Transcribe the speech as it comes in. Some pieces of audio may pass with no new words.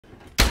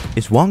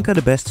Is Wonka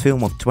the best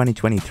film of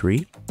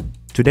 2023?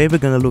 Today we're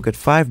gonna look at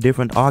 5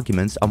 different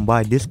arguments on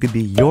why this could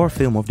be your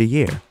film of the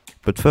year.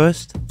 But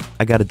first,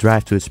 I gotta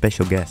drive to a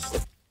special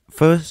guest.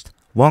 First,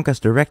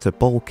 Wonka's director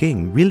Paul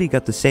King really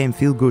got the same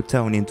feel-good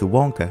tone into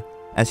Wonka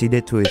as he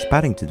did to his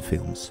Paddington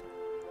films.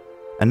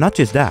 And not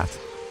just that,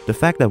 the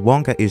fact that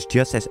Wonka is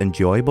just as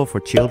enjoyable for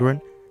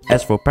children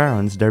as for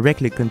parents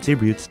directly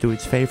contributes to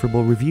its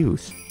favorable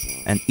reviews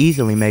and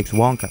easily makes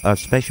Wonka a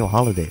special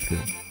holiday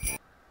film.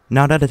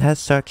 Now that it has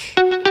such...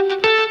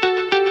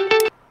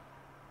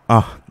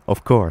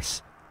 of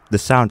course, the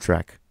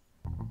soundtrack.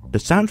 The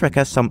soundtrack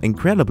has some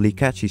incredibly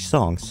catchy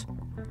songs,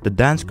 the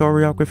dance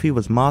choreography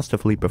was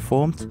masterfully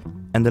performed,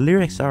 and the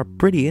lyrics are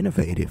pretty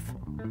innovative.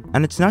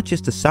 And it's not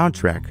just the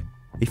soundtrack.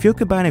 If you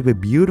combine it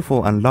with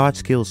beautiful and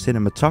large-scale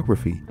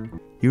cinematography,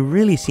 you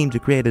really seem to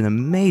create an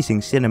amazing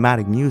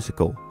cinematic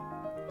musical.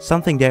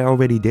 Something they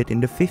already did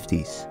in the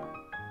 50s.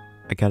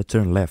 I gotta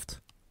turn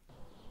left.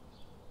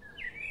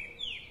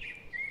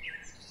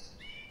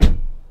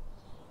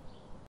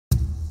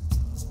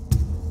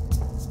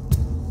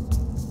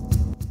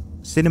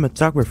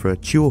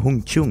 Cinematographer Chu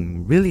Hung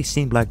Chung really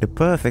seemed like the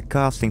perfect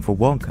casting for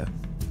Wonka.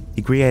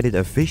 He created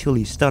a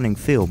visually stunning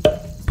film,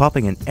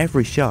 popping in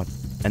every shot,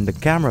 and the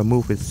camera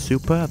moved with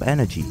superb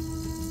energy.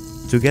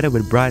 Together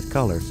with bright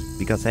colors,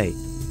 because hey,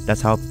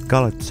 that's how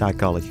color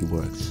psychology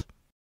works.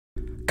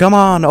 Come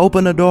on,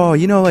 open the door,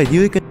 you know it,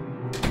 you can...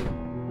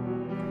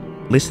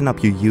 Listen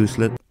up, you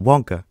useless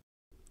Wonka.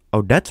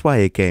 Oh, that's why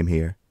he came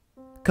here.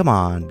 Come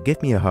on,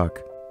 give me a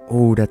hug.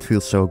 Oh, that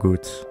feels so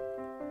good.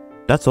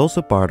 That's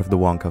also part of the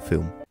Wonka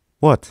film.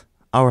 What?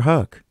 Our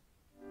hug?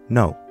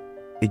 No.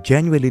 It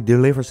genuinely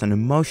delivers an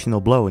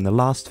emotional blow in the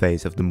last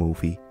phase of the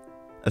movie.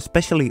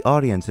 Especially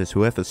audiences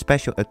who have a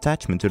special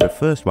attachment to the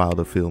first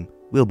Wilder film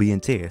will be in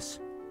tears.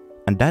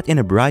 And that in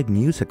a bright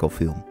musical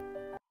film.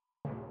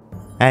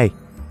 Hey.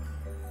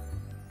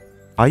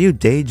 Are you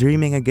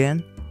daydreaming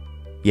again?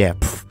 Yeah,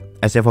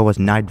 as if I was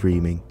night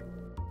dreaming.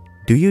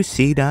 Do you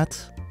see that?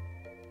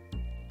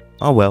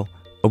 Oh well.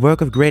 A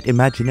work of great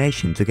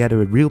imagination together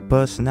with real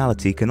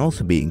personality can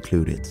also be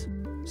included.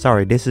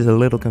 Sorry, this is a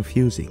little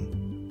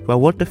confusing.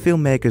 Well, what the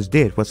filmmakers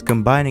did was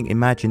combining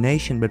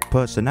imagination with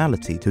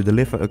personality to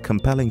deliver a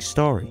compelling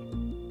story.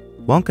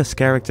 Wonka's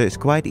character is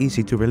quite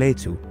easy to relate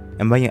to,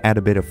 and when you add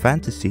a bit of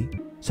fantasy,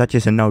 such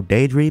as a no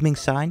daydreaming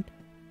sign...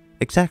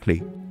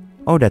 Exactly.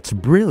 Oh, that's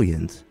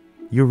brilliant.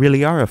 You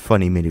really are a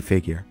funny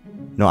minifigure.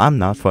 No, I'm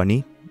not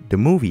funny. The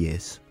movie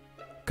is.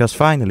 Cause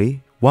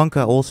finally,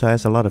 Wonka also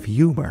has a lot of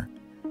humor.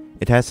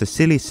 It has a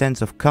silly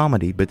sense of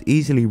comedy but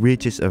easily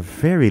reaches a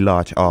very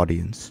large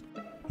audience.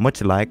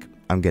 Much like,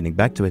 I'm getting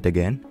back to it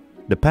again,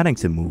 the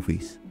Paddington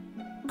movies.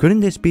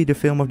 Couldn't this be the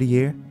film of the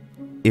year?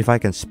 If I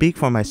can speak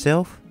for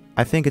myself,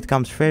 I think it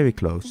comes very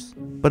close,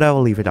 but I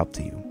will leave it up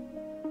to you.